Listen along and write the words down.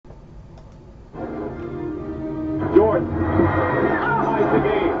Jordan. Ties the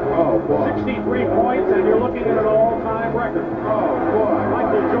game. Oh, boy. 63 points, and you're looking at an all-time record. Oh, boy.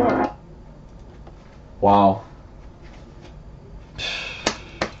 Michael Jordan. Wow.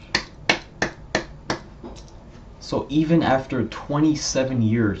 So even after 27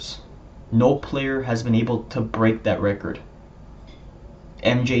 years, no player has been able to break that record.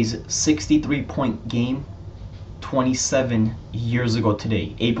 MJ's 63-point game 27 years ago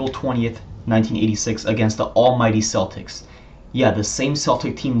today, April 20th, 1986, against the almighty Celtics. Yeah, the same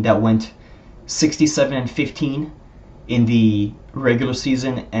Celtic team that went 67-15 in the regular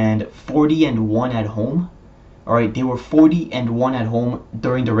season and 40-1 at home. Alright, they were 40-1 at home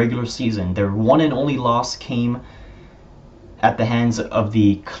during the regular season. Their one and only loss came at the hands of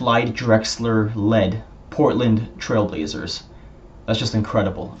the Clyde Drexler-led Portland Trailblazers. That's just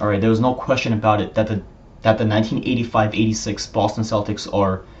incredible. Alright, there was no question about it that the 1985-86 Boston Celtics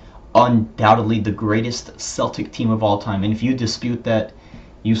are undoubtedly the greatest Celtic team of all time. And if you dispute that,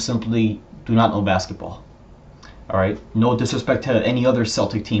 you simply do not know basketball. Alright, no disrespect to any other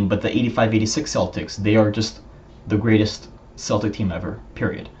Celtic team, but the 85-86 Celtics, they are just the greatest Celtic team ever,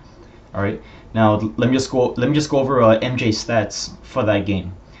 period. Alright, now let me just go over MJ's stats for that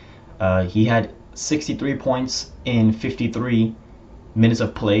game. He had 63 points in 53 minutes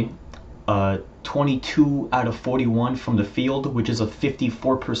of play, 22 out of 41 from the field, which is a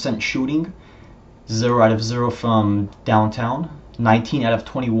 54% shooting, 0 out of 0 from downtown, 19 out of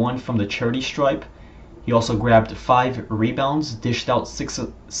 21 from the charity stripe. He also grabbed 5 rebounds, dished out 6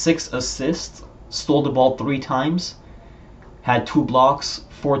 assists, stole the ball 3 times, had 2 blocks,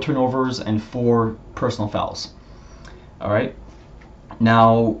 4 turnovers, and 4 personal fouls. Alright,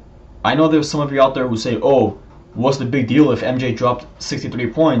 now I know there's some of you out there who say, oh, what's the big deal if MJ dropped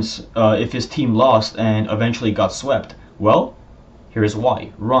 63 points if his team lost and eventually got swept? Well, here's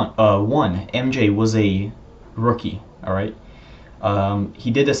why. One, MJ was a rookie, alright?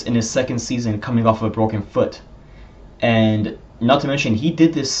 He did this in his second season coming off of a broken foot. And not to mention, he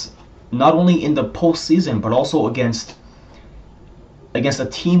did this not only in the postseason, but also against a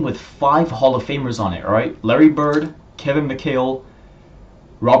team with 5 Hall of Famers on it, alright? Larry Bird, Kevin McHale,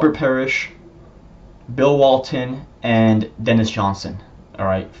 Robert Parrish, Bill Walton, and Dennis Johnson.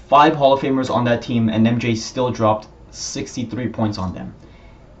 Alright, 5 Hall of Famers on that team, and MJ still dropped 63 points on them.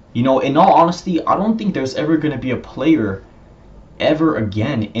 You know, in all honesty, I don't think there's ever going to be a player ever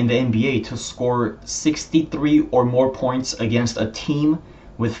again in the NBA to score 63 or more points against a team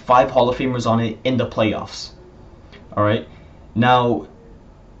with 5 Hall of Famers on it in the playoffs. Alright, now,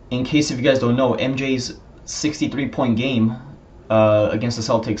 in case if you guys don't know, MJ's 63-point game against the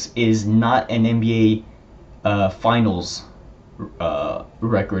Celtics is not an NBA Finals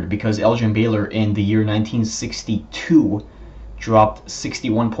record, because Elgin Baylor in the year 1962 dropped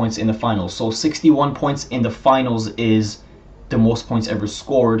 61 points in the finals. So 61 points in the finals is the most points ever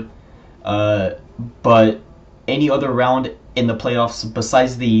scored, but any other round in the playoffs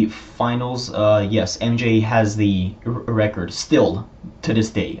besides the finals, yes, MJ has the record still to this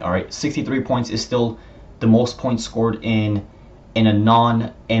day. Alright, 63 points is still the most points scored in a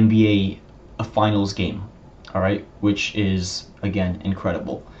non-NBA finals game. Alright, which is, again,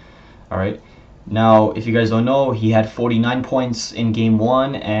 incredible. Alright, now if you guys don't know, he had 49 points in game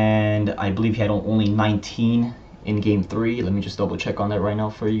 1, and I believe he had only 19 in game 3. Let me just double check on that right now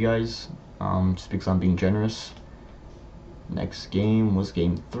for you guys, just because I'm being generous. Next game was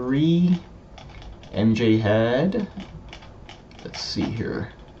game 3. MJ had, let's see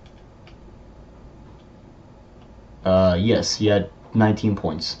here, yes, he had 19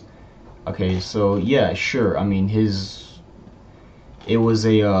 points. Okay, so yeah, sure, I mean, it was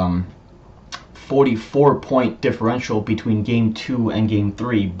a 44-point differential between game 2 and game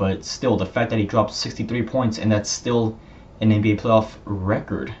 3, but still, the fact that he dropped 63 points and that's still an NBA playoff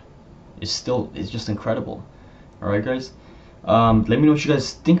record is just incredible. Alright, guys, let me know what you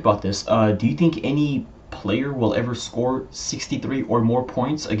guys think about this. Do you think any player will ever score 63 or more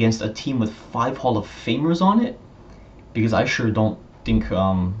points against a team with 5 Hall of Famers on it? Because I sure don't think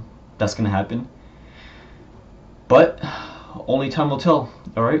that's gonna happen. But only time will tell.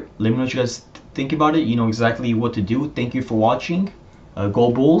 Alright, let me know what you guys think about it. You know exactly what to do. Thank you for watching. Go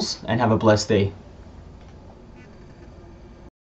Bulls, and have a blessed day.